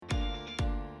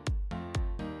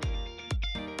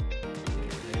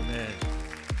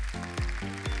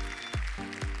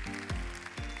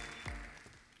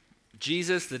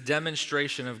Jesus, the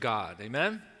demonstration of God.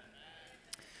 Amen?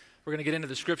 We're going to get into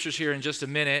the scriptures here in just a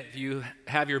minute. If you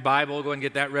have your Bible, go ahead and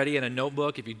get that ready and a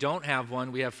notebook. If you don't have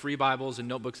one, we have free Bibles and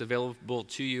notebooks available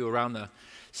to you around the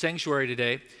sanctuary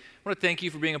today. I want to thank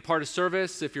you for being a part of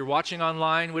service. If you're watching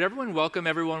online, would everyone welcome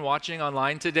everyone watching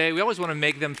online today? We always want to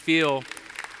make them feel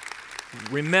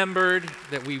remembered,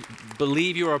 that we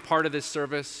believe you are a part of this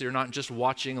service. You're not just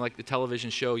watching like the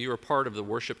television show. You are part of the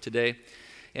worship today.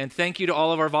 And thank you to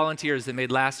all of our volunteers that made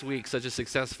last week such a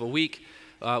successful week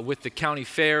with the county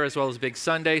fair as well as Big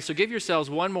Sunday. So give yourselves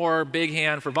one more big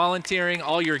hand for volunteering,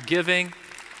 all your giving.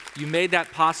 You made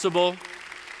that possible.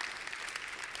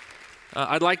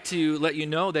 I'd like to let you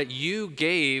know that you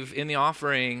gave in the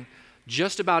offering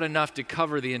just about enough to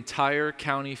cover the entire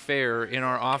county fair in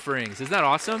our offerings. Isn't that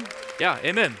awesome? Yeah,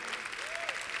 amen.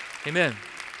 Amen.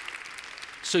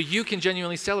 So you can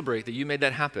genuinely celebrate that you made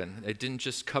that happen. It didn't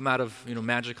just come out of,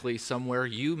 magically somewhere.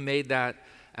 You made that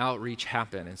outreach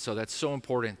happen. And so that's so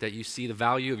important that you see the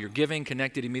value of your giving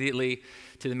connected immediately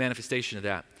to the manifestation of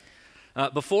that.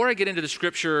 Before I get into the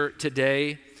scripture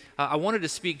today, I wanted to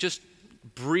speak just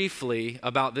briefly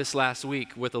about this last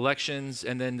week with elections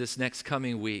and then this next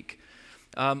coming week.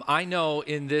 I know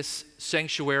in this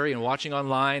sanctuary and watching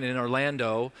online and in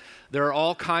Orlando, there are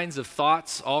all kinds of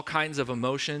thoughts, all kinds of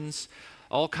emotions,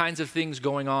 all kinds of things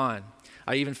going on.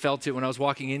 I even felt it when I was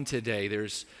walking in today.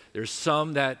 There's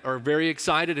some that are very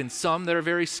excited and some that are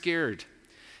very scared.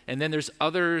 And then there's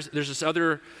this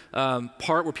other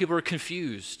part where people are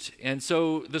confused. And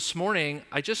so this morning,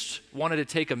 I just wanted to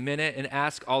take a minute and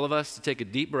ask all of us to take a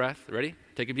deep breath. Ready?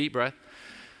 Take a deep breath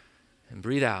and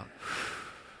breathe out.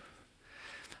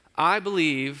 I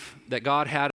believe that God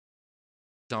had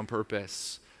us on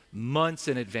purpose months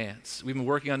in advance. We've been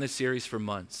working on this series for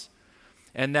months.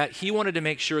 And that he wanted to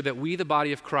make sure that we, the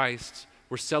body of Christ,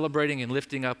 were celebrating and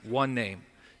lifting up one name,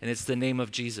 and it's the name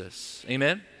of Jesus.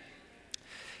 Amen?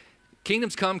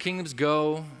 Kingdoms come, kingdoms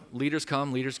go, leaders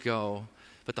come, leaders go,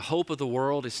 but the hope of the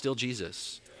world is still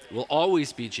Jesus. It will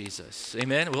always be Jesus.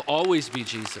 Amen? It will always be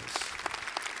Jesus.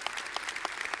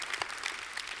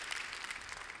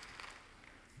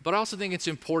 But I also think it's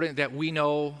important that we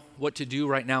know what to do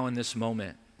right now in this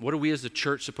moment. What are we as the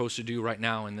church supposed to do right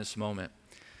now in this moment?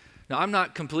 Now, I'm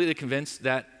not completely convinced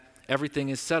that everything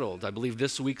is settled. I believe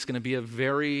this week's going to be a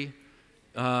very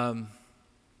important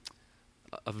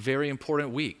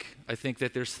week. I think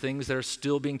that there's things that are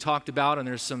still being talked about, and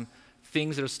there's some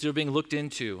things that are still being looked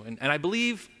into. And I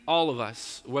believe all of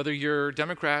us, whether you're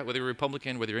Democrat, whether you're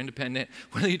Republican, whether you're independent,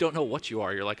 whether you don't know what you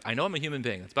are, you're like, I know I'm a human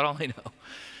being. That's about all I know.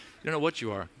 You don't know what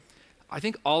you are. I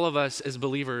think all of us as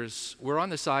believers, we're on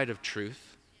the side of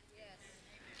truth.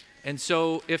 And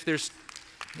so if there's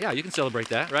yeah, you can celebrate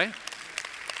that, right?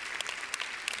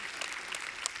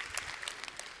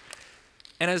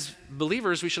 And as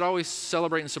believers, we should always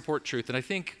celebrate and support truth. And I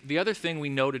think the other thing we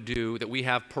know to do, that we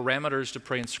have parameters to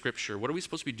pray in Scripture, what are we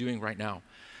supposed to be doing right now,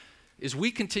 is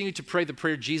we continue to pray the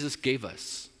prayer Jesus gave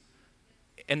us.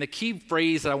 And the key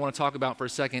phrase that I want to talk about for a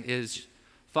second is,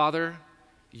 Father,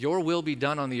 your will be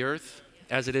done on the earth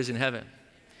as it is in heaven.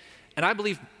 And I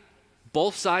believe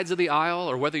both sides of the aisle,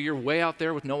 or whether you're way out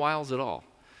there with no aisles at all,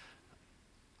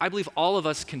 I believe all of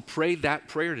us can pray that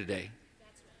prayer today.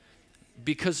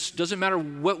 Because it doesn't matter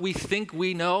what we think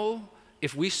we know,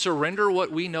 if we surrender what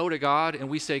we know to God and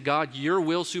we say, God, your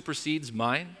will supersedes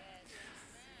mine.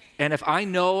 And if I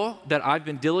know that I've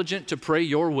been diligent to pray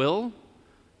your will,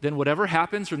 then whatever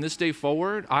happens from this day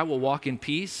forward, I will walk in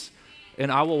peace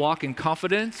and I will walk in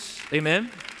confidence. Amen.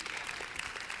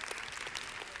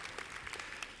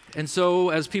 And so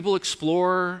as people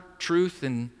explore truth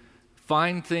and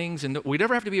find things, and we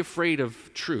never have to be afraid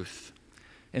of truth.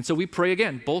 And so we pray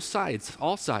again, both sides,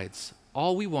 all sides.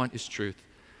 All we want is truth.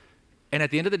 And at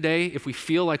the end of the day, if we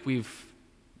feel like we've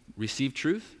received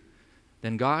truth,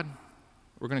 then God,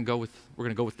 we're going to go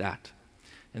with that.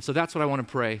 And so that's what I want to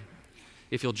pray.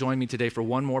 If you'll join me today for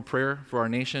one more prayer for our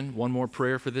nation, one more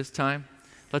prayer for this time.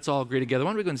 Let's all agree together.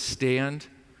 Why don't we go and stand?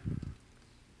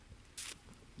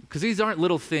 Because these aren't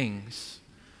little things.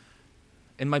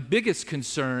 And my biggest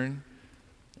concern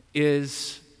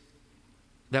is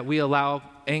that we allow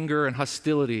anger and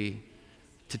hostility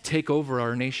to take over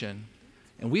our nation.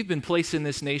 And we've been placed in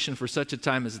this nation for such a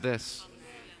time as this.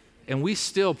 And we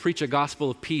still preach a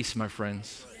gospel of peace, my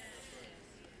friends.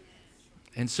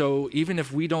 And so even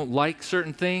if we don't like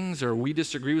certain things or we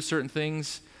disagree with certain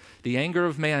things, the anger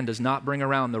of man does not bring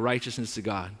around the righteousness of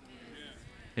God.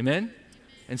 Amen?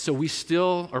 And so we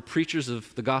still are preachers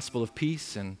of the gospel of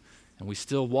peace, and we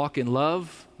still walk in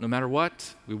love no matter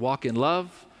what. We walk in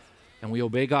love and we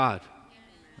obey God.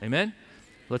 Amen?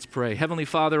 Let's pray. Heavenly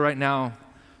Father, right now,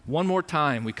 one more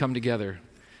time we come together.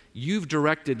 You've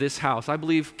directed this house. I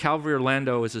believe Calvary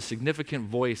Orlando is a significant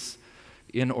voice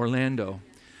in Orlando.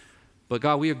 But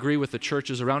God, we agree with the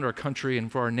churches around our country and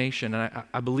for our nation. And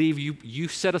I believe you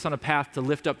set us on a path to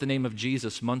lift up the name of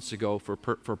Jesus months ago for a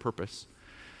purpose.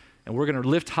 And we're going to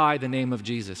lift high the name of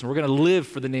Jesus. And we're going to live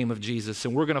for the name of Jesus.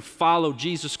 And we're going to follow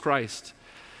Jesus Christ.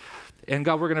 And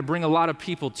God, we're going to bring a lot of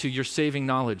people to your saving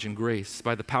knowledge and grace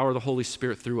by the power of the Holy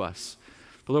Spirit through us.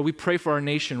 But Lord, we pray for our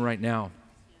nation right now.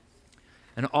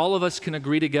 And all of us can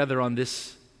agree together on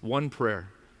this one prayer.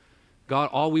 God,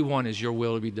 all we want is your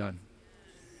will to be done.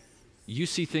 You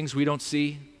see things we don't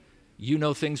see. You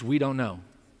know things we don't know.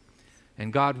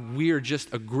 And God, we are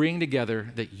just agreeing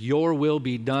together that your will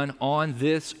be done on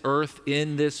this earth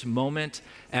in this moment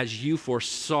as you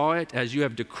foresaw it, as you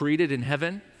have decreed it in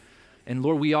heaven. And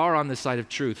Lord, we are on the side of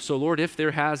truth. So Lord, if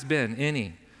there has been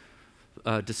any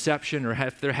deception or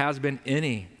if there has been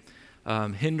any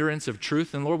hindrance of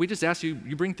truth, and Lord, we just ask you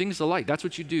bring things to light. That's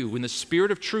what you do. When the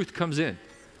Spirit of truth comes in,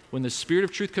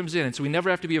 and so we never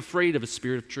have to be afraid of a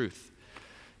Spirit of truth.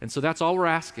 And so that's all we're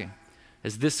asking.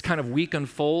 As this kind of week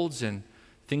unfolds and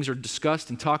things are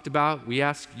discussed and talked about, we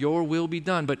ask your will be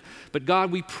done. But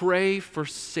God, we pray for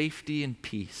safety and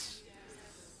peace.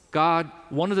 God,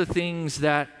 one of the things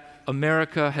that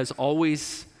America has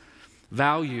always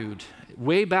valued,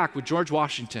 way back with George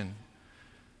Washington,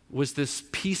 was this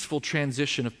peaceful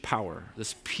transition of power,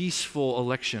 this peaceful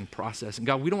election process. And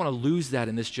God, we don't want to lose that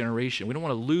in this generation. We don't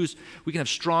want to lose, we can have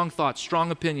strong thoughts,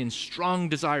 strong opinions, strong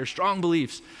desires, strong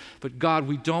beliefs, but God,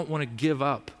 we don't want to give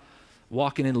up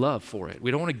walking in love for it. We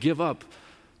don't want to give up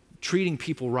treating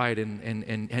people right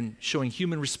and showing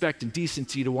human respect and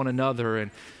decency to one another,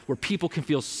 and where people can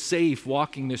feel safe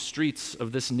walking the streets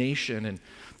of this nation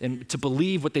and to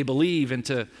believe what they believe and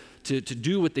to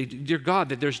do what they do. Dear God,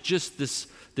 that there's just this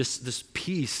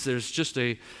peace. There's just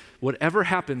whatever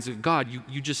happens, God,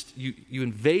 you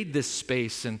invade this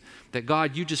space, and that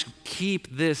God, you just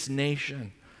keep this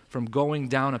nation from going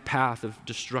down a path of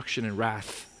destruction and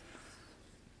wrath.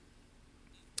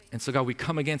 And so God, we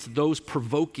come against those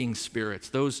provoking spirits,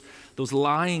 those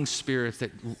lying spirits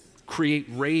that create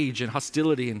rage and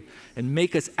hostility and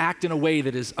make us act in a way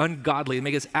that is ungodly, and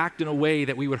make us act in a way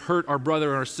that we would hurt our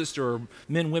brother or our sister or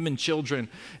men, women, children,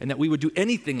 and that we would do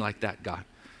anything like that, God.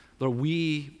 Lord,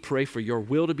 we pray for your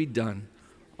will to be done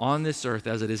on this earth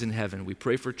as it is in heaven. We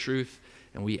pray for truth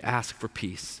and we ask for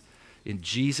peace. In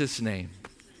Jesus' name,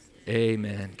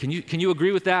 amen. Can you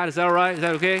agree with that? Is that all right? Is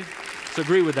that okay? Let's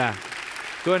agree with that.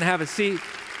 Go ahead and have a seat.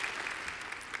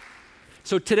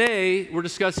 So today we're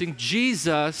discussing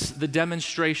Jesus, the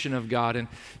demonstration of God. And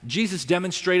Jesus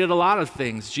demonstrated a lot of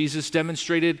things. Jesus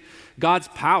demonstrated God's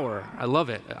power. I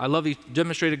love it. He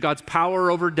demonstrated God's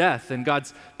power over death and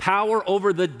God's power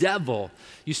over the devil.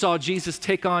 You saw Jesus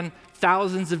take on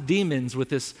thousands of demons with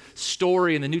this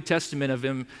story in the New Testament of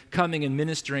him coming and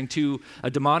ministering to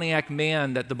a demoniac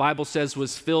man that the Bible says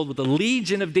was filled with a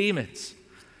legion of demons.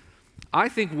 I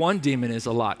think one demon is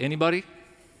a lot. Anybody?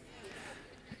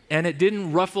 And it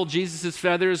didn't ruffle Jesus'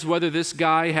 feathers whether this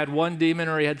guy had one demon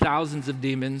or he had thousands of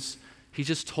demons. He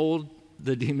just told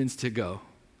the demons to go.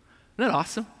 Isn't that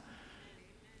awesome?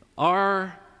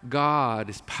 Our God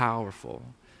is powerful.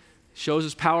 Shows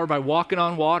his power by walking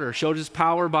on water. Showed his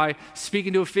power by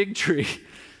speaking to a fig tree.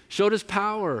 Showed his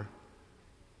power.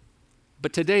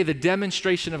 But today, the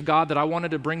demonstration of God that I wanted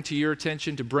to bring to your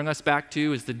attention, to bring us back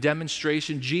to, is the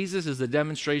demonstration. Jesus is the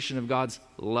demonstration of God's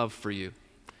love for you.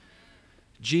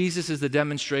 Jesus is the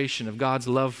demonstration of God's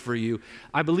love for you.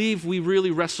 I believe we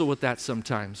really wrestle with that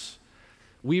sometimes.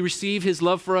 We receive his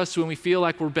love for us when we feel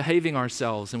like we're behaving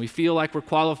ourselves and we feel like we're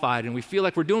qualified and we feel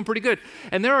like we're doing pretty good.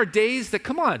 And there are days that,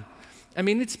 come on, I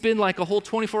mean, it's been like a whole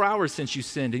 24 hours since you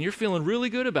sinned and you're feeling really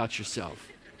good about yourself.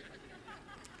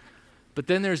 But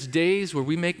then there's days where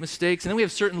we make mistakes, and then we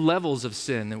have certain levels of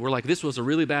sin, and we're like, this was a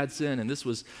really bad sin, and this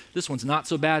one's not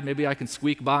so bad. Maybe I can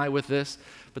squeak by with this.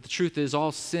 But the truth is,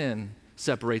 all sin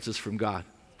separates us from God.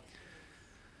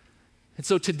 And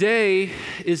so today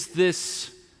is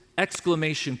this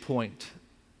exclamation point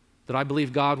that I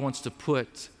believe God wants to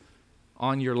put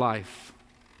on your life.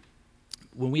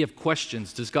 When we have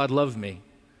questions, does God love me?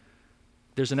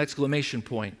 There's an exclamation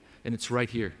point, and it's right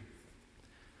here.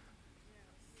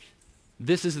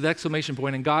 This is the exclamation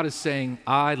point, and God is saying,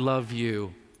 I love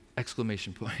you,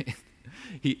 exclamation point.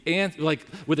 He answered, like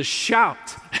with a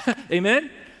shout, amen?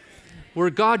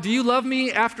 Where God, do you love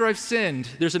me after I've sinned?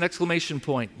 There's an exclamation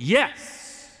point.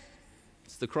 Yes,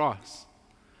 it's the cross.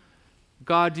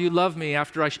 God, do you love me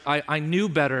after I knew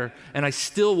better and I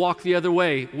still walk the other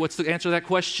way? What's the answer to that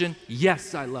question?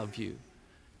 Yes, I love you,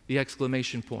 the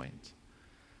exclamation point.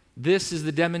 This is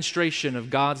the demonstration of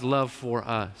God's love for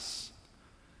us.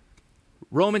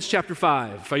 Romans chapter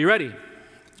 5. Are you ready?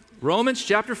 Romans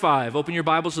chapter 5. Open your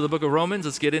Bibles to the book of Romans.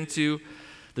 Let's get into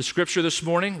the scripture this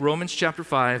morning. Romans chapter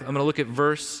 5. I'm going to look at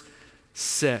verse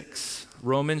 6.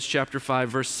 Romans chapter 5,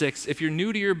 verse 6. If you're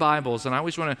new to your Bibles, and I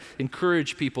always want to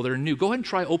encourage people that are new, go ahead and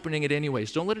try opening it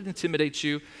anyways. Don't let it intimidate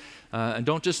you, and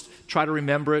don't just try to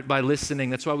remember it by listening.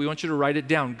 That's why we want you to write it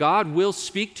down. God will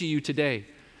speak to you today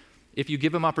if you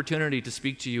give him opportunity to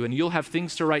speak to you, and you'll have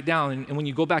things to write down, and when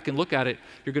you go back and look at it,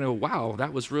 you're going to go, wow,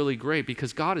 that was really great,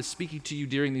 because God is speaking to you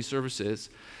during these services,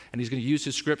 and he's going to use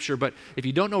his scripture. But if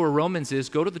you don't know where Romans is,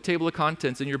 go to the table of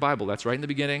contents in your Bible. That's right in the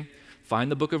beginning.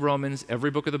 Find the book of Romans. Every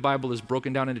book of the Bible is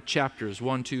broken down into chapters,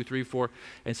 1, 2, 3, 4,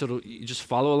 and so you just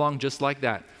follow along just like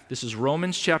that. This is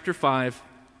Romans chapter 5.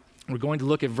 We're going to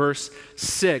look at verse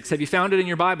 6. Have you found it in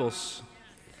your Bibles?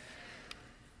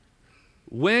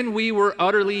 When we were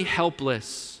utterly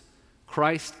helpless,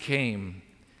 Christ came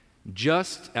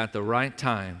just at the right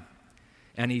time,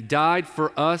 and he died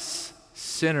for us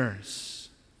sinners.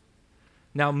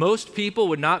 Now, most people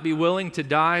would not be willing to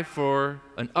die for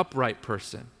an upright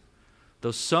person,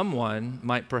 though someone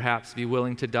might perhaps be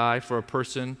willing to die for a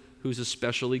person who's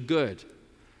especially good.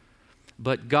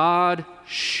 But God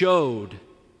showed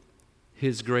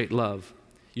his great love.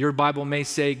 Your Bible may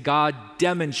say God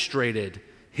demonstrated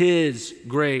his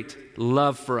great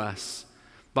love for us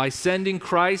by sending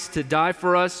Christ to die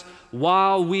for us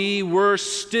while we were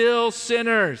still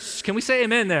sinners. Can we say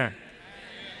amen there? Amen.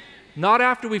 Not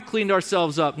after we've cleaned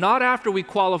ourselves up, not after we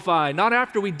qualify, not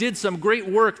after we did some great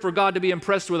work for God to be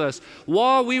impressed with us.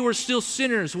 While we were still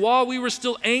sinners, while we were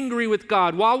still angry with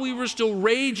God, while we were still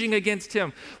raging against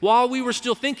him, while we were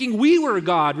still thinking we were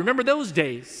God. Remember those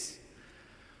days?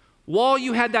 While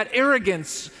you had that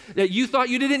arrogance that you thought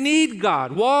you didn't need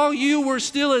God, while you were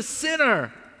still a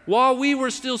sinner, while we were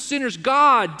still sinners,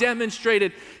 God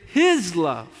demonstrated his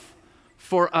love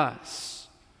for us.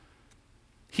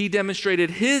 He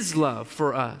demonstrated his love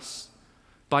for us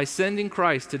by sending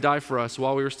Christ to die for us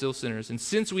while we were still sinners. And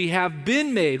since we have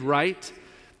been made right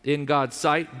in God's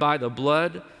sight by the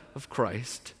blood of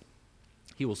Christ,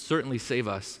 he will certainly save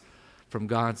us from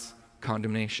God's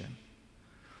condemnation.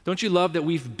 Don't you love that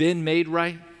we've been made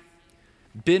right?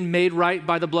 Been made right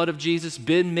by the blood of Jesus,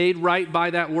 been made right by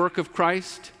that work of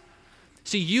Christ.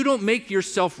 See, you don't make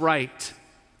yourself right.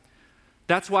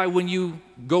 That's why when you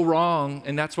go wrong,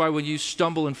 and that's why when you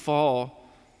stumble and fall,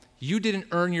 you didn't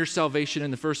earn your salvation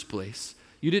in the first place.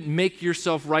 You didn't make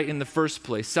yourself right in the first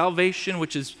place. Salvation,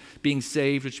 which is being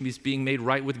saved, which means being made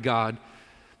right with God,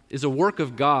 is a work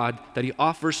of God that he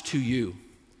offers to you.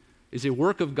 Is a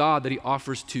work of God that he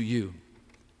offers to you.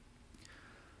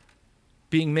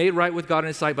 Being made right with God in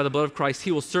his sight by the blood of Christ,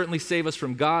 he will certainly save us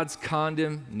from God's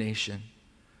condemnation.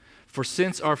 For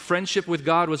since our friendship with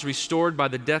God was restored by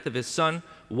the death of his Son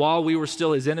while we were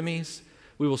still his enemies,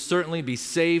 we will certainly be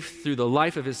saved through the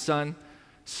life of his Son.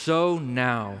 So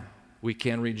now we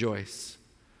can rejoice.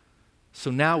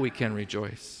 So now we can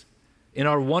rejoice in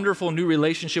our wonderful new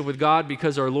relationship with God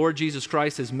because our Lord Jesus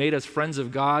Christ has made us friends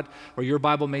of God, or your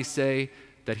Bible may say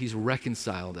that he's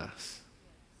reconciled us.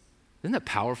 Isn't that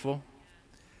powerful?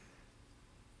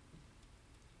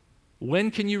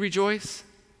 When can you rejoice?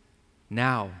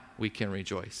 Now we can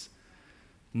rejoice.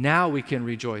 Now we can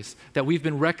rejoice that we've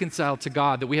been reconciled to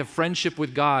God, that we have friendship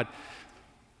with God.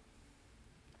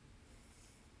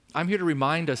 I'm here to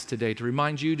remind us today, to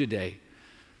remind you today,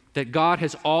 that God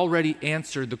has already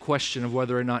answered the question of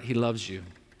whether or not he loves you.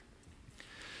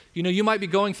 You know, you might be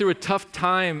going through a tough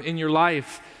time in your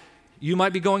life. You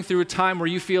might be going through a time where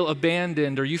you feel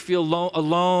abandoned or you feel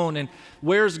alone, and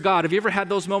where's God? Have you ever had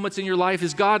those moments in your life?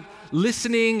 Is God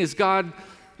listening? Does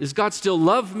God still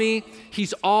love me?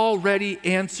 He's already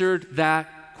answered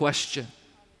that question.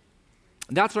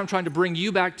 And that's what I'm trying to bring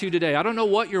you back to today. I don't know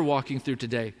what you're walking through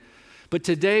today, but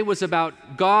today was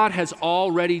about God has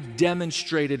already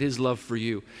demonstrated his love for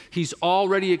you. He's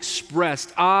already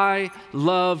expressed, I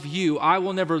love you. I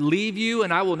will never leave you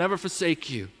and I will never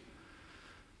forsake you.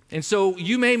 And so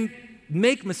you may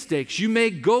make mistakes. You may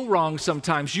go wrong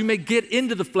sometimes. You may get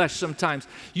into the flesh sometimes.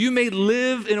 You may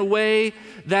live in a way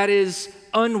that is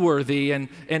unworthy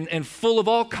and full of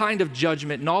all kind of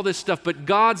judgment and all this stuff. But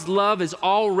God's love has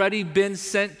already been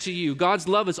sent to you. God's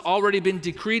love has already been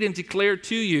decreed and declared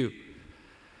to you.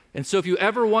 And so if you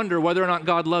ever wonder whether or not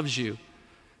God loves you,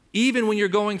 even when you're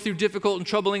going through difficult and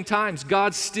troubling times,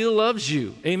 God still loves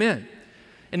you. Amen.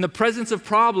 And the presence of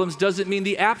problems doesn't mean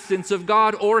the absence of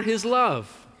God or his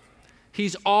love.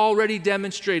 He's already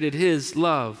demonstrated his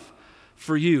love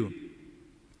for you.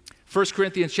 1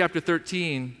 Corinthians chapter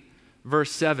 13,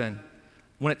 verse 7.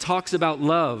 when it talks about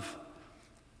love,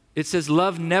 it says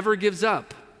love never gives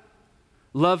up.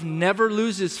 Love never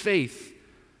loses faith.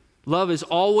 Love is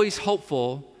always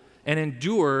hopeful and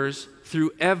endures through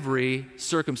every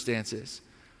circumstances.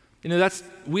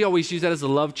 We always use that as a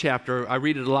love chapter. I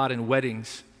read it a lot in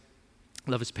weddings.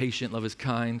 Love is patient, love is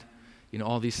kind,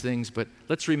 all these things. But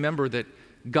let's remember that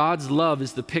God's love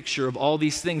is the picture of all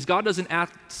these things. God doesn't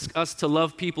ask us to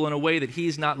love people in a way that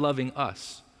He's not loving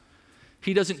us.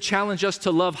 He doesn't challenge us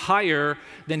to love higher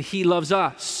than He loves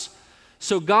us.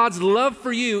 So God's love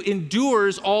for you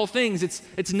endures all things.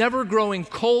 It's never growing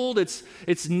cold.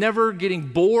 It's never getting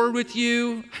bored with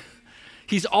you.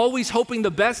 He's always hoping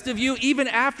the best of you, even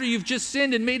after you've just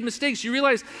sinned and made mistakes. You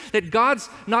realize that God's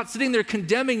not sitting there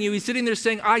condemning you. He's sitting there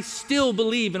saying, I still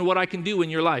believe in what I can do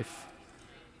in your life.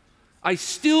 I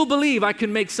still believe I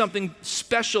can make something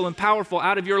special and powerful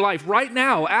out of your life right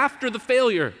now, after the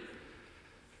failure.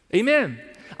 Amen.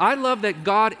 I love that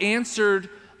God answered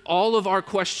all of our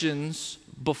questions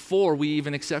before we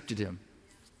even accepted Him.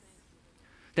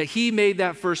 That He made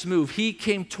that first move. He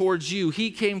came towards you. He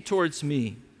came towards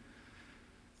me.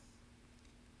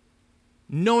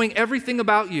 Knowing everything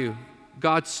about you,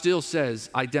 God still says,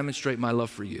 I demonstrate my love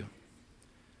for you.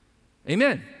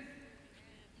 Amen.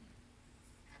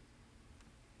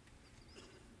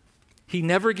 He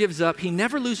never gives up. He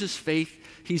never loses faith.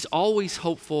 He's always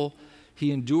hopeful.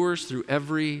 He endures through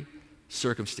every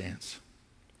circumstance.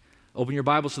 Open your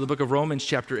Bibles to the book of Romans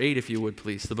chapter 8, if you would,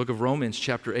 please. The book of Romans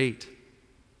chapter 8.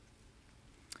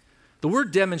 The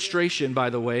word demonstration, by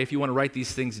the way, if you want to write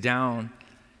these things down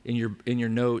in your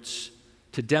notes,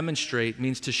 to demonstrate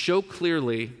means to show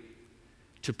clearly,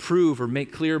 to prove or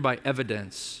make clear by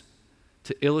evidence,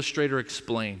 to illustrate or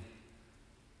explain.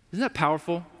 Isn't that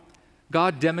powerful?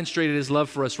 God demonstrated His love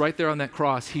for us right there on that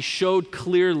cross. He showed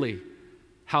clearly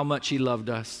how much He loved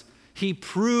us. He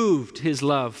proved His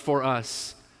love for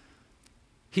us.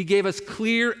 He gave us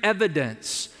clear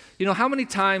evidence. How many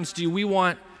times do we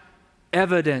want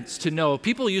evidence to know?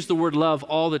 People use the word love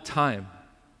all the time.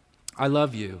 I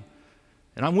love you,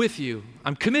 and I'm with you.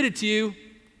 I'm committed to you.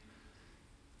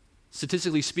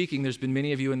 Statistically speaking, there's been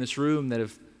many of you in this room that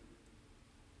have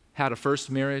had a first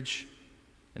marriage,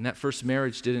 and that first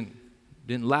marriage didn't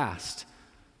last.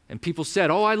 And people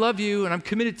said, I love you, and I'm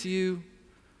committed to you.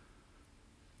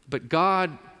 But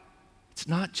God, it's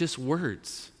not just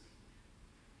words.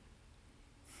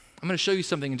 I'm going to show you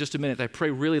something in just a minute that I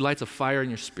pray really lights a fire in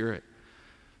your spirit.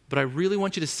 But I really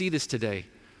want you to see this today,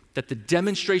 that the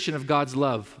demonstration of God's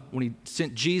love, when He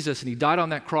sent Jesus and He died on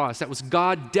that cross, that was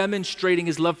God demonstrating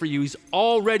His love for you. He's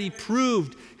already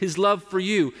proved His love for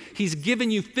you. He's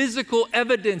given you physical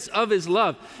evidence of His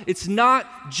love. It's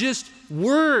not just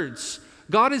words.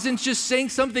 God isn't just saying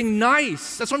something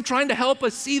nice. That's what I'm trying to help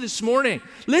us see this morning.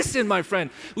 Listen, my friend,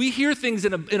 we hear things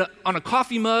on a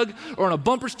coffee mug or on a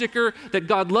bumper sticker that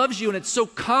God loves you, and it's so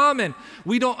common.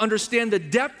 We don't understand the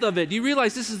depth of it. You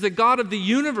realize this is the God of the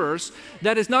universe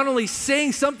that is not only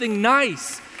saying something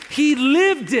nice, He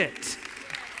lived it.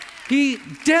 He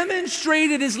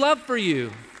demonstrated His love for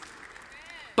you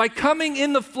by coming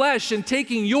in the flesh and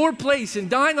taking your place and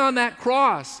dying on that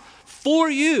cross for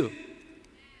you.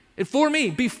 And for me,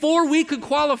 before we could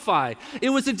qualify, it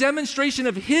was a demonstration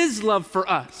of His love for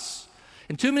us.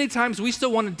 And too many times we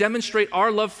still want to demonstrate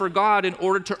our love for God in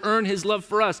order to earn His love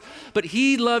for us. But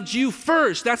He loved you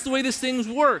first. That's the way this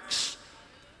thing works.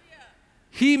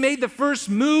 He made the first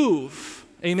move,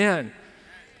 amen,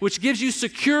 which gives you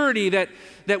security that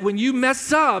when you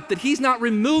mess up, that He's not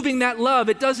removing that love.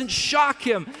 It doesn't shock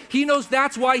Him. He knows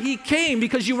that's why He came,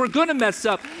 because you were going to mess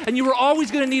up, and you were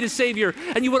always going to need a Savior,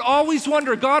 and you would always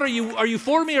wonder, God, are you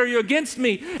for me or are you against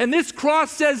me? And this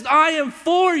cross says, I am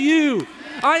for you.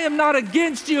 I am not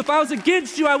against you. If I was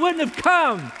against you, I wouldn't have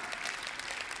come.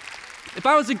 If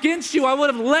I was against you, I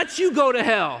would have let you go to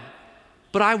hell.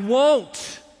 But I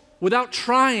won't without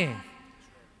trying.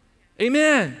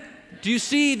 Amen. Do you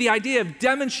see the idea of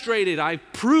demonstrated? I've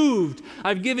proved.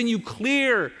 I've given you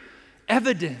clear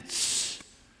evidence.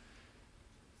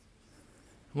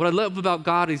 What I love about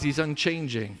God is He's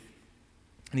unchanging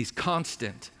and He's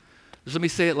constant. Just let me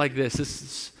say it like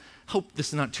this. I hope this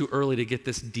is not too early to get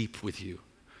this deep with you.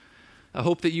 I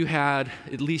hope that you had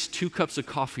at least 2 cups of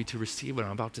coffee to receive what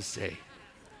I'm about to say.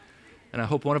 And I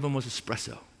hope one of them was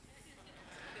espresso.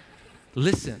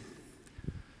 Listen.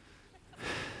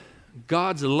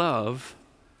 God's love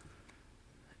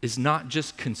is not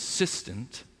just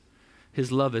consistent,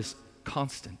 His love is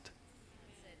constant.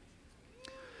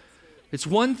 It's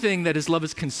one thing that His love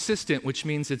is consistent, which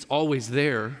means it's always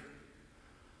there,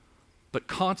 but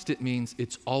constant means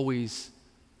it's always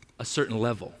a certain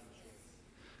level.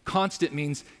 Constant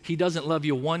means he doesn't love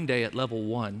you one day at level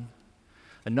 1,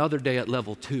 another day at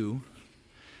level 2.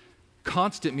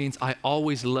 Constant means I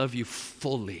always love you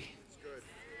fully.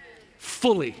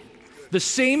 Fully. The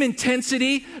same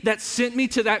intensity that sent me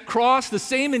to that cross, the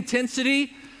same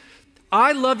intensity,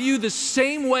 I love you the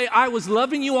same way I was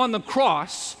loving you on the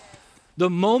cross the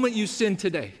moment you sinned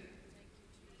today.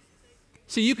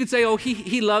 See, you could say, oh,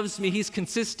 he loves me, he's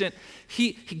consistent,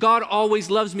 God always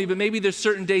loves me, but maybe there's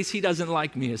certain days he doesn't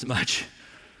like me as much.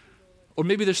 Or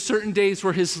maybe there's certain days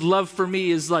where his love for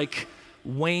me is like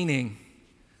waning.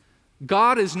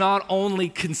 God is not only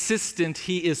consistent,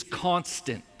 he is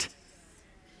constant.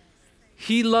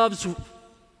 He loves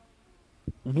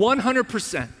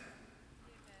 100%,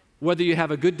 whether you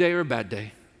have a good day or a bad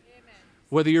day,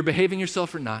 whether you're behaving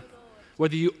yourself or not,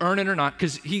 whether you earn it or not,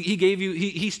 because he gave you,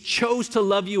 he chose to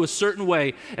love you a certain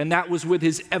way, and that was with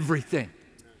his everything.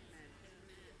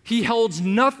 He holds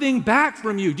nothing back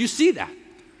from you. Do you see that?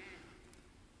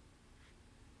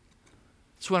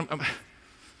 That's what I'm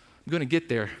going to get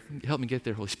there. Help me get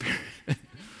there, Holy Spirit.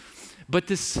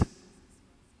 But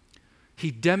he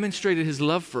demonstrated his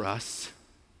love for us,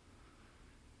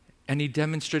 and he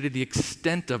demonstrated the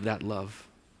extent of that love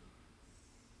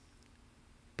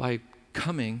by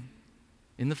coming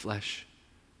in the flesh,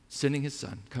 sending his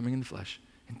son, coming in the flesh,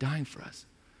 and dying for us.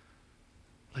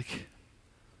 Like,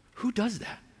 who does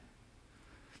that?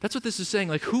 That's what this is saying.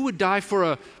 Like, who would die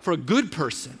for a good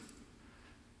person?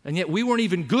 And yet we weren't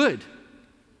even good.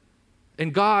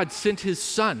 And God sent his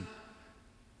son.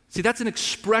 See, that's an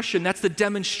expression, that's the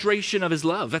demonstration of his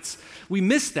love. We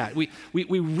miss that. We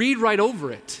read right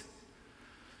over it.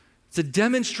 It's a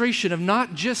demonstration of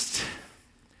not just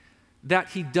that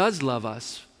he does love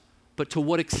us, but to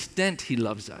what extent he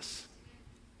loves us.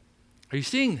 Are you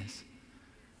seeing this?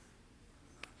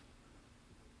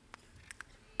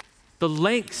 The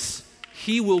lengths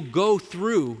he will go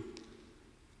through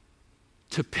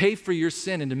to pay for your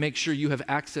sin and to make sure you have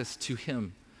access to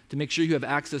him, to make sure you have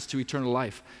access to eternal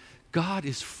life. God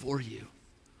is for you.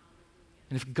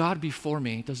 And if God be for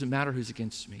me, it doesn't matter who's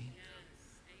against me.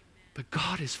 But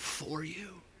God is for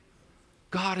you.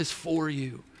 God is for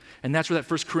you. And that's where that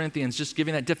 1 Corinthians, just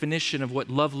giving that definition of what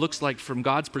love looks like from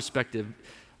God's perspective.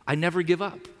 I never give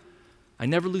up. I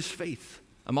never lose faith.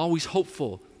 I'm always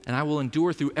hopeful, and I will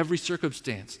endure through every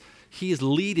circumstance. He is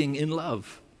leading in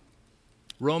love.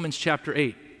 Romans chapter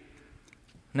 8.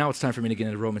 Now it's time for me to get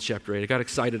into Romans chapter 8. I got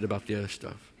excited about the other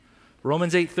stuff.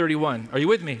 Romans 8:31. Are you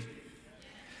with me?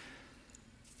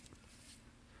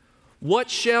 What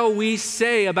shall we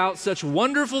say about such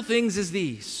wonderful things as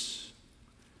these?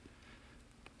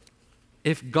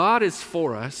 If God is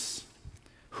for us,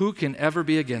 who can ever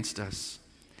be against us?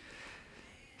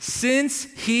 Since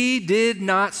he did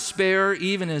not spare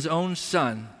even his own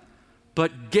son,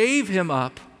 but gave him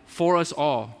up for us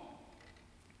all,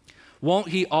 won't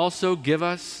he also give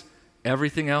us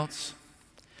everything else?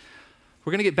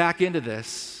 We're going to get back into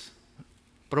this,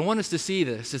 but I want us to see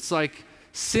this. It's like,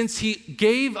 since he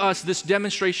gave us this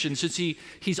demonstration, since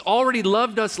he's already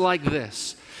loved us like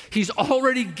this, he's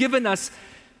already given us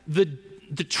the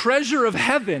treasure of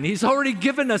heaven, he's already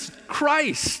given us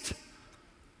Christ,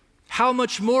 how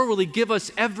much more will he give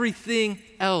us everything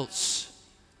else?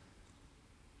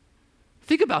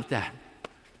 Think about that.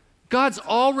 God's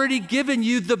already given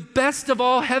you the best of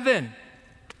all heaven.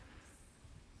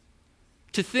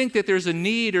 To think that there's a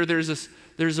need or there's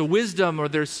a wisdom or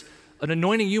there's an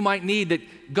anointing you might need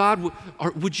that God,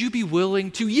 would you be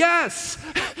willing to? Yes!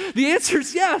 The answer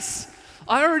is yes.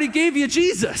 I already gave you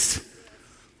Jesus.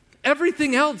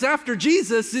 Everything else after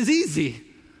Jesus is easy.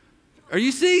 Are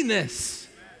you seeing this?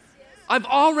 I've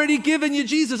already given you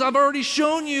Jesus. I've already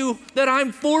shown you that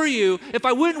I'm for you. If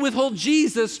I wouldn't withhold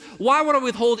Jesus, why would I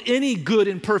withhold any good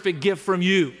and perfect gift from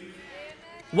you?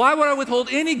 Why would I withhold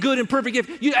any good and perfect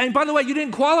gift? And by the way, you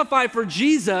didn't qualify for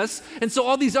Jesus, and so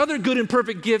all these other good and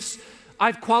perfect gifts,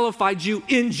 I've qualified you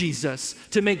in Jesus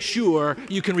to make sure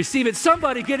you can receive it.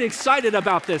 Somebody get excited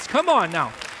about this. Come on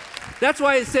now. That's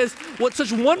why it says, what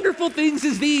such wonderful things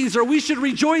as these, or we should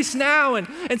rejoice now.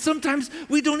 And sometimes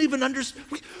we don't even understand.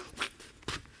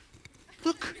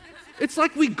 Look, it's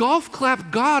like we golf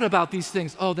clap God about these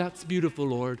things. Oh, that's beautiful,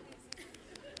 Lord.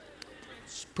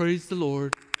 Praise the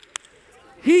Lord.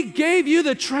 He gave you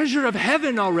the treasure of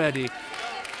heaven already.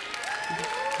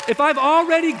 If I've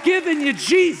already given you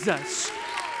Jesus,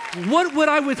 what would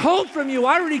I withhold from you?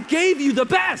 I already gave you the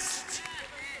best.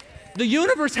 The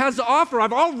universe has to offer.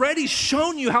 I've already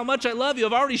shown you how much I love you.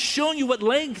 I've already shown you what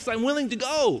lengths I'm willing to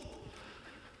go.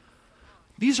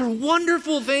 These are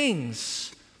wonderful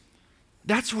things.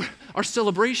 That's where our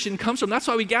celebration comes from. That's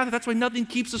why we gather. That's why nothing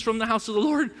keeps us from the house of the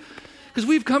Lord. Because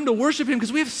we've come to worship him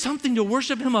because we have something to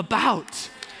worship him about.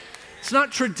 It's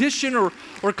not tradition or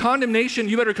condemnation.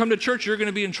 You better come to church, you're going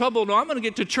to be in trouble. No, I'm going to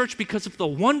get to church because of the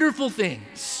wonderful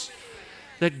things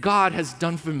that God has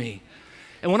done for me.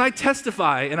 And when I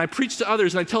testify and I preach to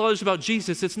others and I tell others about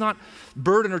Jesus, it's not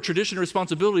burden or tradition or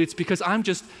responsibility. It's because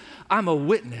I'm a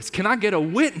witness. Can I get a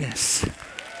witness?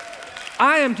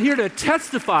 I am here to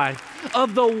testify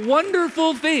of the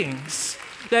wonderful things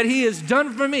that he has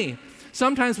done for me.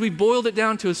 Sometimes we boiled it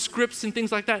down to scripts and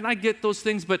things like that, and I get those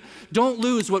things, but don't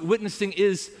lose what witnessing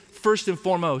is first and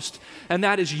foremost, and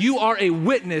that is you are a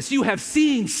witness. You have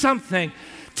seen something.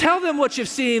 Tell them what you've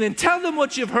seen and tell them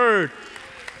what you've heard.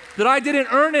 That I didn't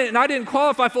earn it and I didn't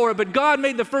qualify for it, but God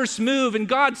made the first move and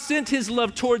God sent his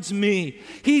love towards me.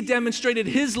 He demonstrated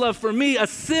his love for me, a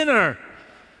sinner.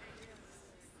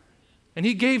 And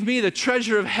he gave me the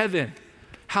treasure of heaven.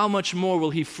 How much more will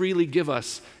he freely give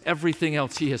us everything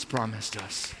else he has promised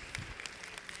us?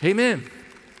 Amen.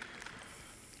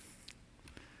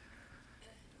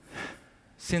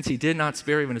 Since he did not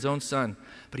spare even his own son,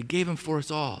 but he gave him for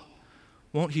us all,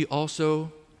 won't he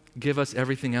also give us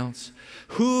everything else?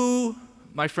 Who,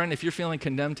 my friend, if you're feeling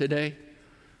condemned today,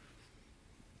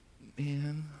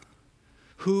 man,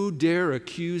 who dare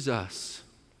accuse us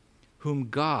whom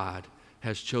God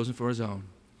has chosen for his own?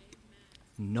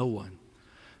 No one.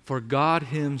 For God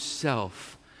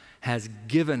himself has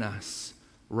given us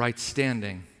right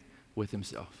standing with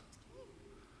himself.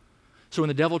 So when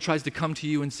the devil tries to come to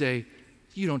you and say,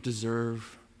 you don't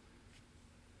deserve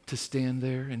to stand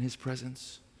there in his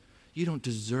presence, you don't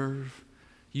deserve,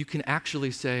 you can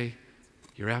actually say,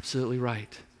 you're absolutely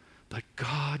right, but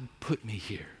God put me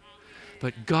here.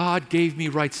 But God gave me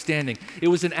right standing. It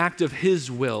was an act of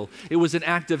his will. It was an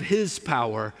act of his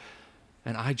power.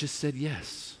 And I just said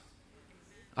yes.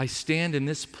 I stand in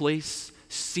this place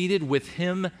seated with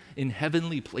him in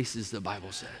heavenly places, the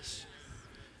Bible says.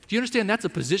 Do you understand that's a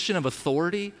position of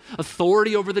authority?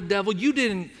 Authority over the devil. You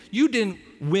didn't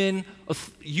win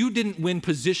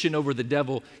position over the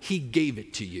devil. He gave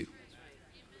it to you.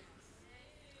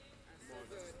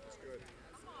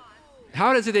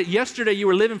 How is it that yesterday you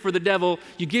were living for the devil,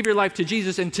 you gave your life to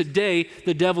Jesus, and today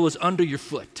the devil is under your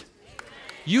foot?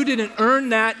 You didn't earn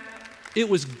that. It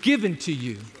was given to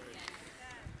you.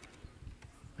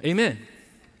 Amen.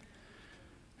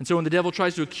 And so when the devil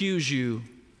tries to accuse you,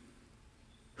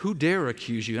 who dare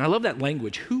accuse you? And I love that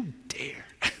language, who dare?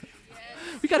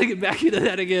 We got to get back into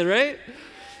that again, right?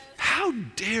 How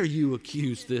dare you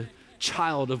accuse the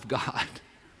child of God?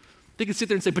 They can sit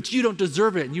there and say, but you don't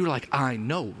deserve it. And you're like, I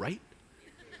know, right?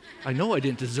 I know I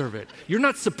didn't deserve it. You're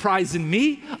not surprising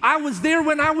me. I was there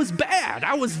when I was bad.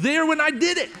 I was there when I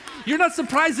did it. You're not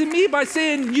surprising me by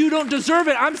saying you don't deserve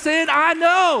it. I'm saying I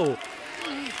know.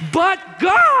 But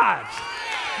God.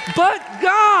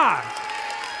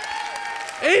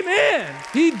 Amen.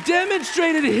 He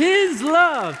demonstrated his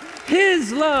love.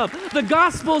 His love. The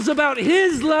gospel is about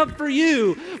his love for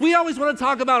you. We always want to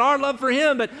talk about our love for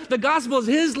him, but the gospel is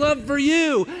his love for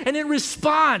you. And in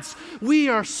response, we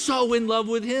are so in love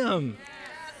with him.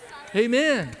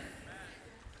 Amen.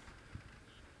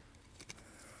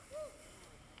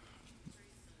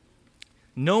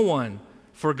 No one,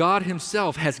 for God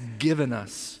himself has given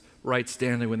us right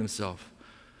standing with himself.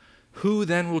 Who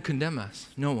then will condemn us?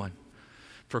 No one.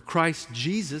 For Christ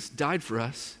Jesus died for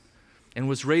us and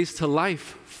was raised to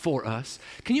life for us.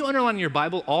 Can you underline in your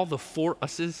Bible all the for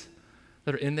us's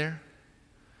that are in there?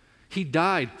 He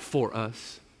died for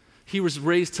us. He was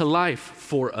raised to life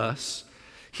for us.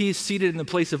 He is seated in the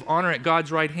place of honor at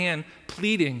God's right hand,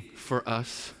 pleading for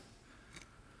us.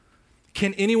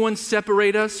 Can anyone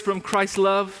separate us from Christ's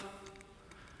love?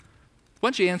 Why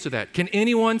don't you answer that? Can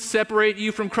anyone separate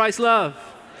you from Christ's love?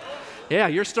 Yeah,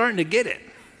 you're starting to get it.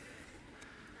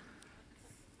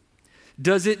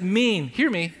 Does it mean,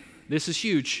 hear me, this is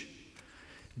huge.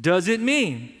 Does it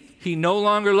mean he no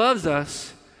longer loves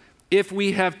us if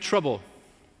we have trouble?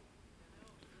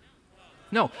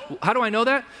 No. How do I know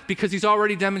that? Because he's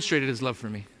already demonstrated his love for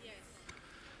me.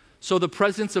 So the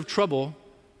presence of trouble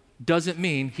doesn't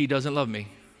mean he doesn't love me.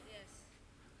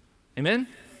 Amen?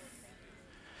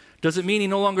 Does it mean he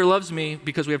no longer loves me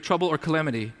because we have trouble or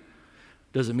calamity?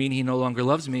 Does it mean he no longer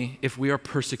loves me if we are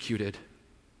persecuted?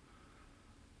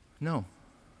 No.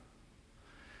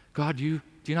 God, do you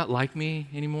not like me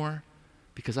anymore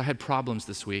because I had problems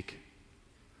this week?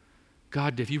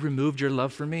 God, have you removed your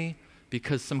love for me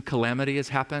because some calamity has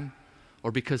happened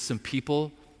or because some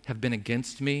people have been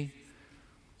against me?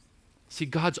 See,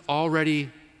 God's already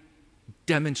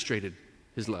demonstrated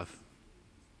his love.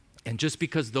 And just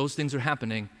because those things are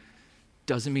happening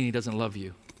doesn't mean he doesn't love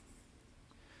you.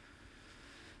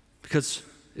 Because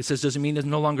It says, does it mean it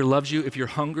no longer loves you if you're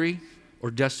hungry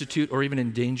or destitute or even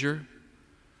in danger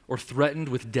or threatened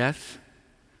with death?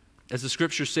 As the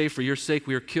scriptures say, for your sake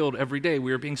we are killed every day.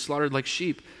 We are being slaughtered like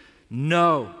sheep.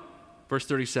 No. Verse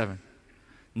 37.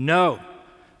 No.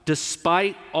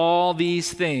 Despite all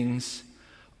these things,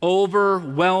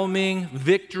 overwhelming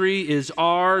victory is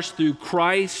ours through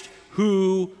Christ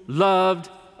who loved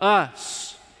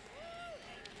us.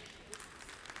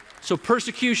 So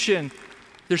persecution,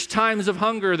 there's times of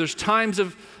hunger, there's times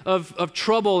of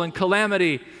trouble and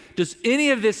calamity. Does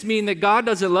any of this mean that God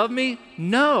doesn't love me?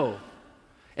 No.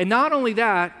 And not only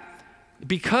that,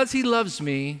 because he loves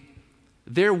me,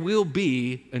 there will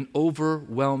be an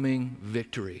overwhelming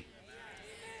victory.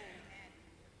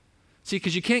 See,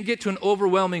 because you can't get to an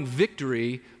overwhelming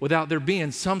victory without there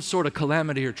being some sort of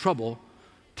calamity or trouble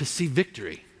to see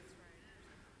victory.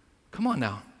 Come on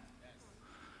now.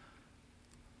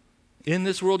 In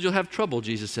this world you'll have trouble,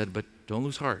 Jesus said, but don't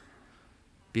lose heart.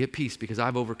 Be at peace because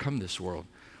I've overcome this world.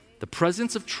 The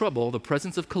presence of trouble, the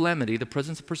presence of calamity, the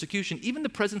presence of persecution, even the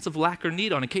presence of lack or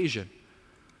need on occasion.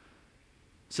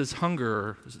 It says hunger,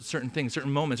 or certain things,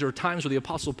 certain moments. There were times where the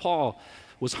Apostle Paul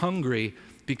was hungry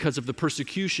because of the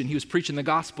persecution. He was preaching the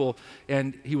gospel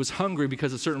and he was hungry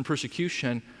because of certain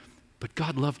persecution, but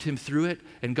God loved him through it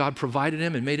and God provided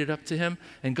him and made it up to him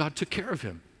and God took care of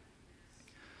him.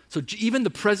 So even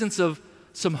the presence of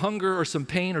some hunger or some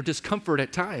pain or discomfort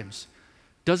at times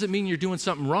doesn't mean you're doing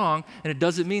something wrong, and it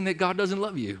doesn't mean that God doesn't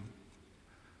love you.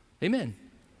 Amen.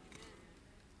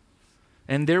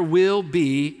 And there will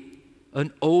be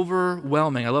an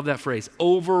overwhelming, I love that phrase,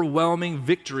 overwhelming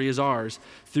victory is ours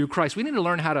through Christ. We need to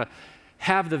learn how to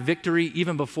have the victory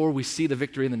even before we see the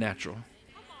victory in the natural.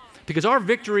 Because our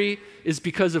victory is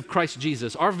because of Christ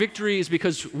Jesus. Our victory is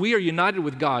because we are united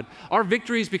with God. Our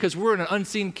victory is because we're in an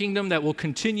unseen kingdom that will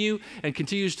continue and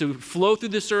continues to flow through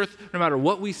this earth no matter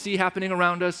what we see happening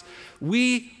around us.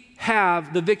 We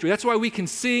have the victory. That's why we can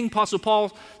sing. Apostle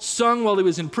Paul sung while he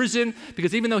was in prison,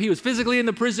 because even though he was physically in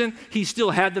the prison, he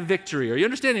still had the victory. Are you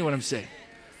understanding what I'm saying?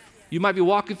 You might be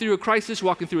walking through a crisis,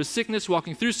 walking through a sickness,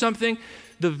 walking through something.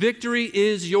 The victory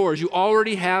is yours. You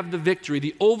already have the victory,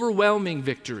 the overwhelming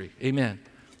victory. Amen.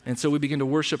 And so we begin to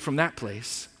worship from that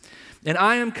place. And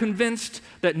I am convinced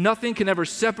that nothing can ever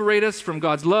separate us from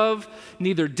God's love,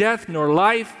 neither death nor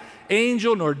life,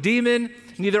 angel nor demon,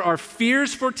 neither our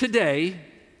fears for today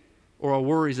or our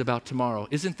worries about tomorrow.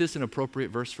 Isn't this an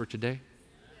appropriate verse for today?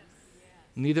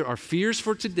 Neither our fears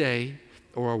for today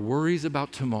or our worries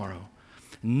about tomorrow.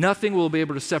 Nothing will be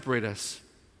able to separate us.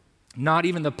 Not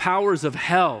even the powers of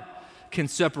hell can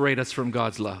separate us from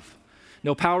God's love.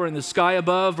 No power in the sky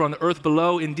above or on the earth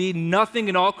below. Indeed, nothing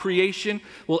in all creation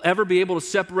will ever be able to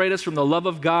separate us from the love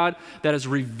of God that is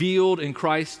revealed in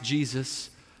Christ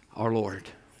Jesus our Lord.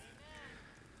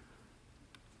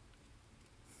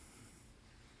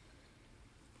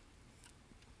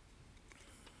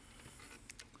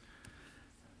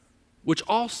 Which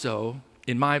also,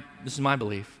 this is my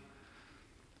belief,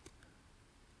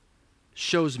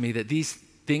 shows me that these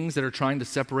things that are trying to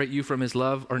separate you from his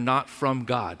love are not from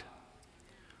God.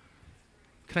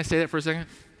 Can I say that for a second?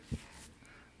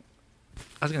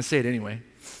 I was going to say it anyway,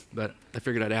 but I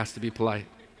figured I'd ask to be polite.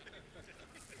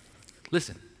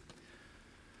 Listen.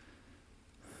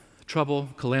 Trouble,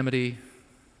 calamity,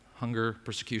 hunger,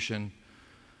 persecution,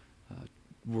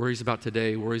 worries about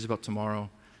today, worries about tomorrow,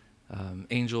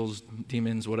 angels,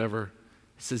 demons, whatever.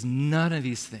 It says none of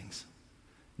these things.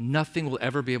 Nothing will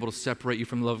ever be able to separate you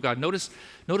from the love of God. Notice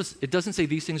it doesn't say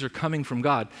these things are coming from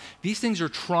God. These things are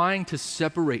trying to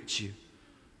separate you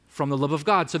from the love of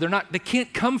God. So they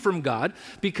can't come from God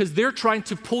because they're trying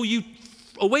to pull you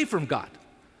away from God.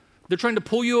 They're trying to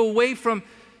pull you away from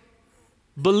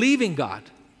believing God.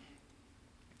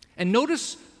 And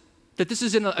notice that this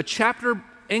is in a chapter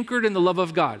anchored in the love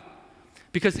of God.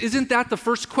 Because isn't that the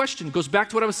first question? It goes back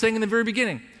to what I was saying in the very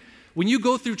beginning. When you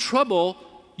go through trouble,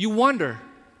 you wonder,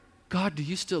 God, do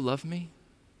you still love me?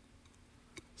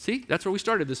 See, that's where we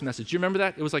started this message. Do you remember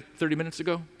that? It was like 30 minutes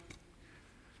ago.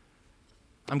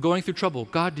 I'm going through trouble.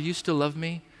 God, do you still love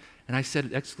me? And I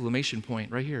said, exclamation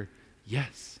point right here,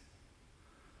 yes.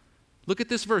 Look at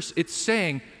this verse. It's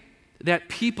saying that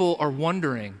people are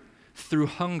wondering through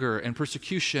hunger and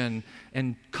persecution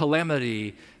and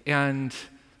calamity and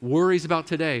worries about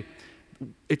today.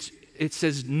 It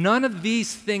says none of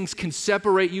these things can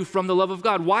separate you from the love of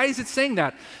God. Why is it saying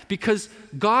that? Because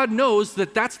God knows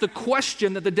that that's the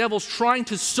question that the devil's trying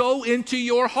to sow into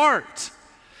your heart.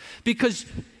 Because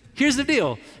here's the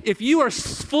deal. If you are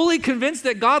fully convinced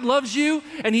that God loves you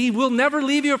and he will never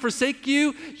leave you or forsake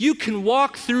you, you can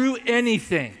walk through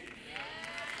anything.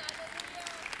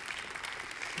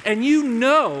 And you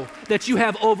know that you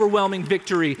have overwhelming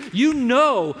victory. You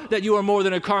know that you are more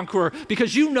than a conqueror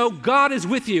because you know God is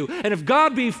with you. And if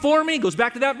God be for me, goes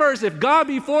back to that verse, if God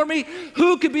be for me,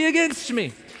 who could be against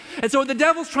me? And so what the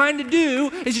devil's trying to do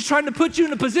is he's trying to put you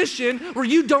in a position where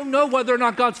you don't know whether or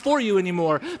not God's for you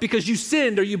anymore because you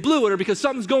sinned or you blew it or because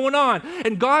something's going on.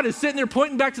 And God is sitting there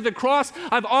pointing back to the cross.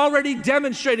 I've already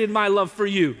demonstrated my love for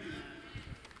you.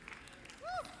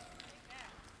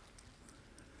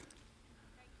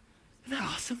 Isn't that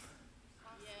awesome?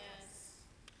 Yes.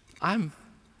 I'm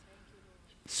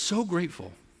so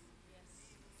grateful.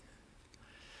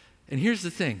 And here's the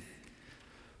thing.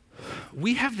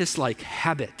 We have this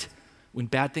habit when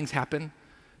bad things happen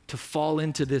to fall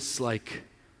into this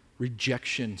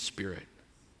rejection spirit.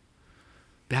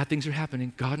 Bad things are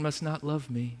happening. God must not love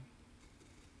me.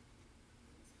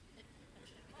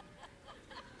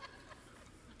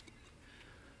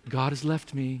 God has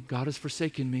left me. God has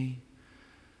forsaken me.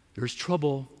 There's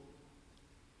trouble.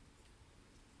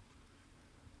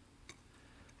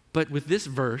 But with this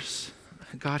verse,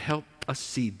 God help us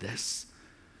see this.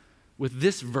 With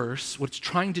this verse, what it's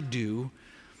trying to do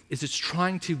is it's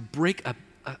trying to break a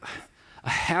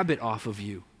habit off of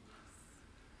you.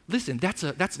 Listen,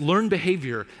 that's learned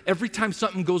behavior. Every time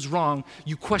something goes wrong,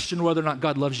 you question whether or not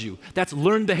God loves you. That's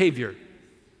learned behavior.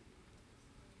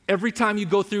 Every time you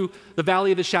go through the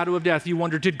valley of the shadow of death, you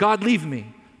wonder, did God leave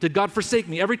me? Did God forsake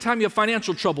me? Every time you have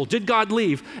financial trouble, did God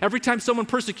leave? Every time someone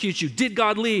persecutes you, did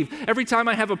God leave? Every time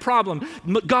I have a problem,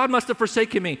 God must have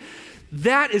forsaken me.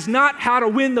 That is not how to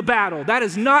win the battle. That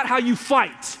is not how you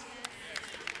fight.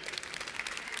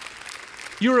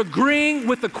 You're agreeing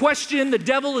with the question the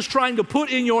devil is trying to put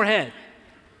in your head.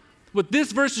 What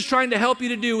this verse is trying to help you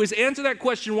to do is answer that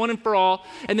question one and for all,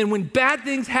 and then when bad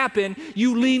things happen,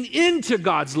 you lean into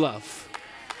God's love.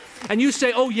 And you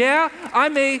say, oh yeah, I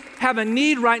may have a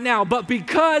need right now, but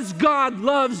because God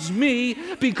loves me,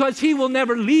 because he will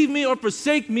never leave me or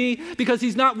forsake me, because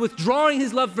he's not withdrawing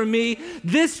his love from me,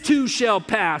 this too shall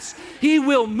pass. He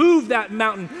will move that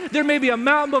mountain. There may be a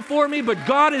mountain before me, but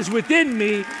God is within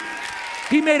me.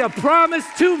 He made a promise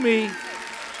to me.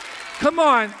 Come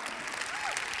on.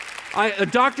 A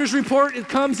doctor's report, it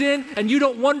comes in, and you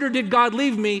don't wonder, did God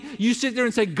leave me? You sit there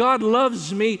and say, God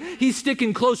loves me. He's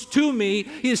sticking close to me.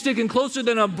 He is sticking closer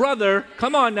than a brother.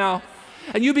 Come on now.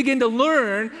 And you begin to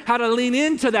learn how to lean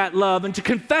into that love and to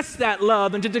confess that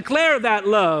love and to declare that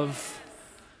love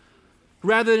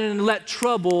rather than let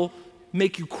trouble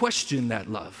make you question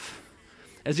that love.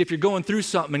 As if you're going through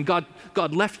something and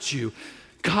God left you.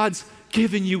 God's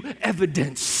given you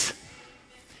evidence.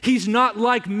 He's not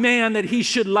like man that he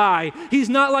should lie. He's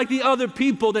not like the other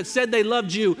people that said they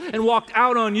loved you and walked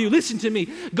out on you. Listen to me.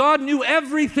 God knew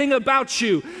everything about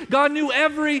you. God knew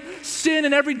every sin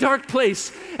and every dark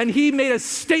place. And he made a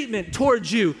statement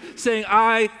towards you saying,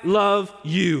 I love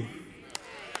you.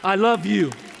 I love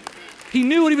you. He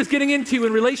knew what he was getting into.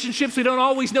 In relationships, we don't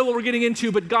always know what we're getting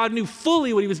into, but God knew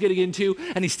fully what he was getting into,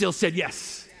 and he still said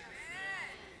yes.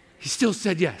 He still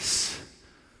said yes.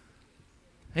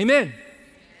 Amen.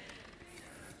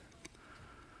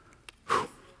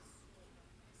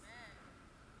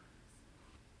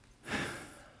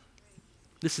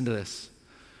 Listen to this.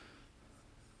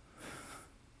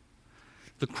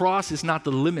 The cross is not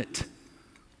the limit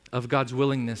of God's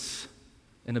willingness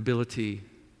and ability,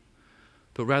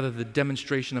 but rather the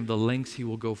demonstration of the lengths he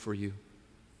will go for you.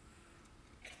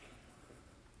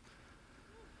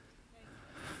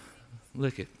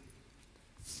 Look it.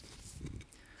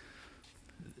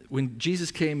 When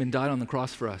Jesus came and died on the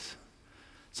cross for us,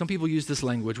 some people use this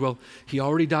language, well, he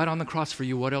already died on the cross for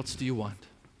you, what else do you want?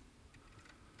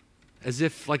 As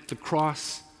if the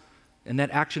cross and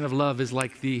that action of love is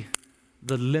like the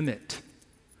limit. Do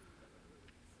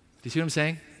you see what I'm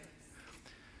saying?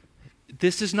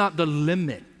 This is not the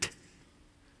limit.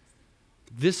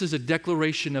 This is a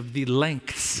declaration of the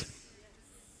lengths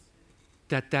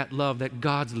that love, that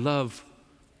God's love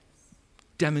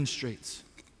demonstrates.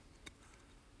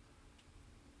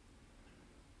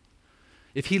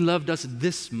 If he loved us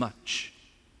this much,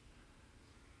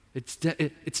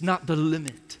 it's not the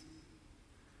limit.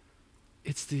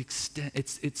 It's the extent,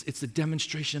 it's the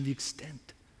demonstration of the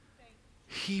extent.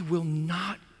 He will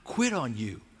not quit on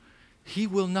you. He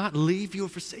will not leave you or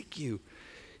forsake you.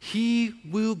 He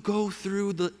will go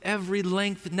through every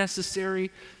length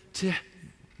necessary to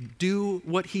do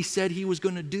what he said he was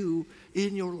going to do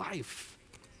in your life.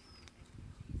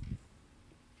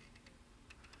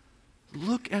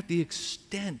 Look at the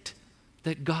extent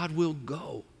that God will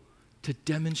go to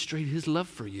demonstrate his love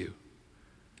for you.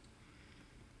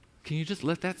 Can you just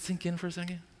let that sink in for a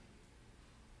second?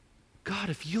 God,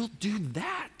 if you'll do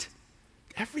that,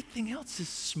 everything else is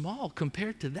small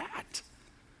compared to that.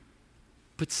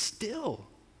 But still,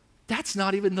 that's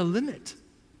not even the limit.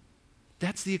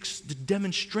 That's the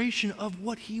demonstration of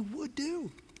what he would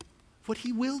do, what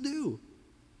he will do,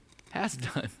 has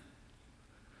done.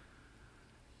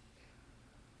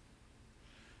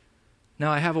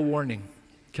 Now, I have a warning.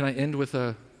 Can I end with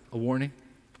a warning?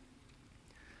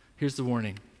 Here's the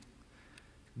warning.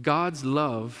 God's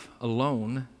love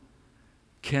alone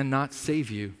cannot save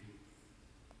you.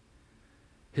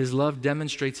 His love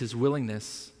demonstrates his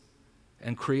willingness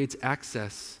and creates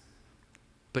access,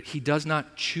 but he does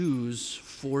not choose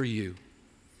for you.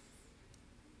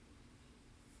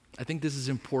 I think this is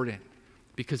important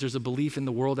because there's a belief in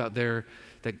the world out there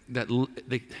that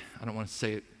they, I don't want to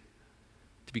say it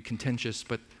to be contentious,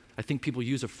 but I think people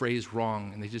use a phrase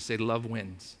wrong and they just say love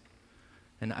wins.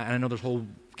 And I know there's whole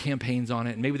campaigns on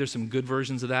it, and maybe there's some good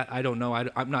versions of that. I don't know.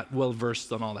 I'm not well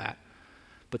versed on all that.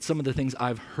 But some of the things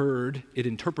I've heard it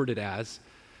interpreted as,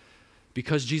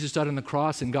 because Jesus died on the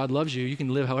cross and God loves you, you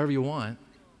can live however you want,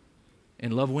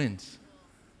 and love wins.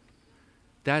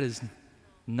 That is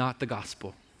not the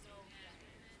gospel.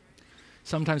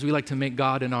 Sometimes we like to make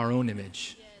God in our own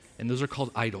image, and those are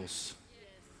called idols.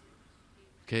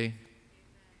 Okay?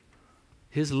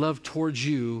 His love towards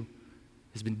you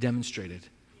has been demonstrated.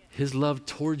 His love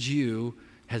towards you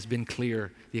has been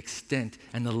clear, the extent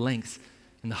and the length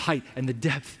and the height and the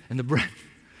depth and the breadth.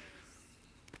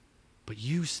 But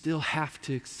you still have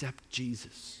to accept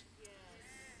Jesus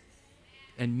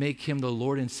and make him the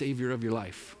Lord and Savior of your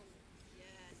life.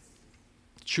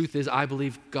 The truth is, I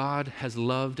believe God has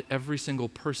loved every single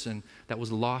person that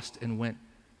was lost and went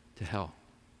to hell.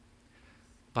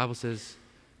 The Bible says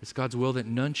it's God's will that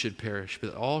none should perish,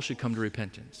 but that all should come to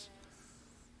repentance.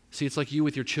 See, it's like you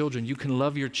with your children. You can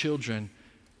love your children,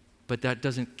 but that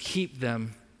doesn't keep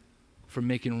them from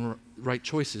making right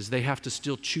choices. They have to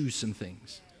still choose some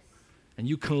things. And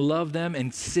you can love them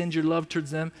and send your love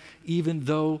towards them even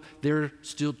though they're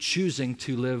still choosing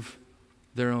to live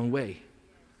their own way.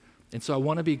 And so I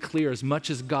want to be clear, as much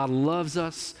as God loves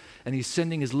us and he's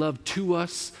sending his love to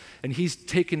us and he's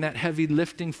taking that heavy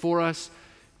lifting for us,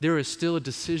 there is still a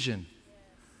decision.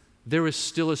 There is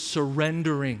still a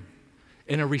surrendering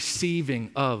and a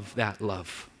receiving of that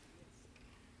love.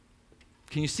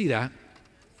 Can you see that?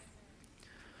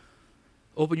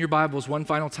 Open your Bibles one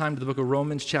final time to the book of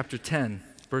Romans chapter 10,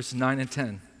 verses 9 and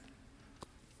 10.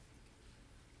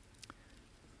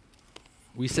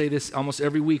 We say this almost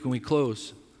every week when we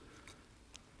close.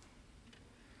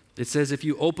 It says, if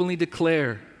you openly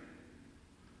declare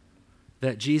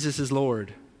that Jesus is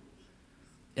Lord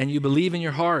and you believe in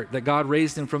your heart that God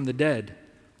raised him from the dead,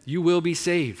 you will be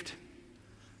saved.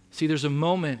 See, there's a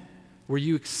moment where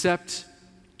you accept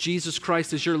Jesus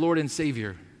Christ as your Lord and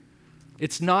Savior.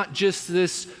 It's not just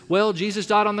this, well, Jesus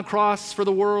died on the cross for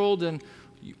the world and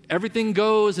everything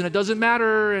goes and it doesn't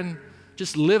matter and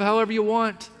just live however you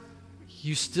want.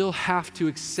 You still have to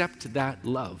accept that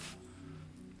love.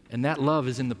 And that love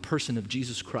is in the person of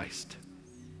Jesus Christ,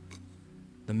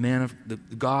 the man of the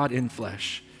God in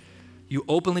flesh. You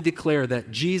openly declare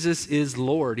that Jesus is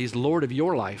Lord. He's Lord of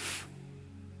your life.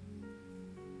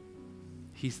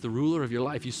 He's the ruler of your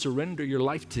life. You surrender your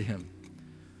life to him.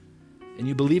 And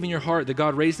you believe in your heart that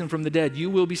God raised him from the dead, you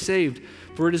will be saved.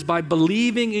 For it is by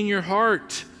believing in your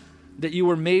heart that you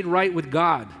were made right with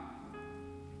God.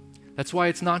 That's why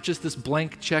it's not just this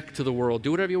blank check to the world.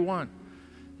 Do whatever you want.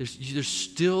 There's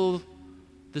still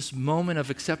this moment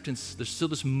of acceptance. There's still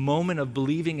this moment of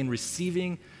believing and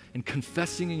receiving and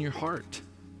confessing in your heart.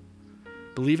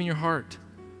 Believe in your heart.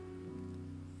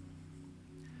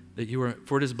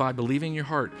 For it is by believing in your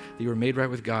heart that you are made right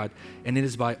with God, and it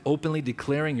is by openly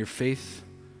declaring your faith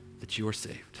that you are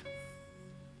saved.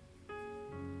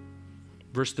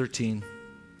 Verse 13,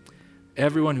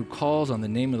 everyone who calls on the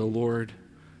name of the Lord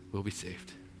will be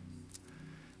saved.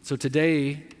 So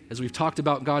today, as we've talked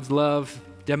about God's love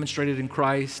demonstrated in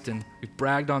Christ, and we've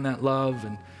bragged on that love,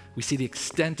 and we see the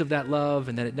extent of that love,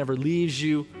 and that it never leaves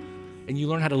you, and you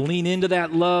learn how to lean into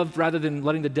that love rather than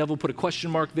letting the devil put a question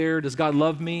mark there. Does God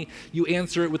love me? You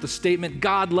answer it with the statement,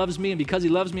 God loves me, and because he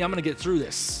loves me, I'm going to get through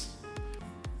this.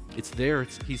 It's there.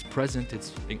 He's present. It's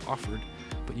being offered,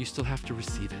 but you still have to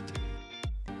receive it.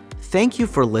 Thank you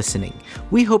for listening.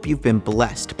 We hope you've been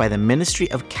blessed by the ministry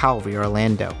of Calvary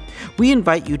Orlando. We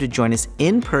invite you to join us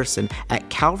in person at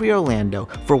Calvary Orlando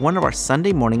for one of our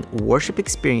Sunday morning worship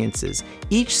experiences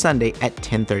each Sunday at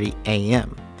 10:30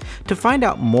 a.m. To find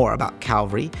out more about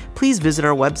Calvary, please visit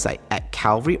our website at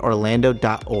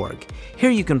calvaryorlando.org.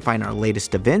 Here you can find our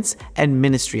latest events and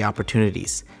ministry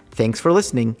opportunities. Thanks for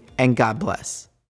listening, and God bless.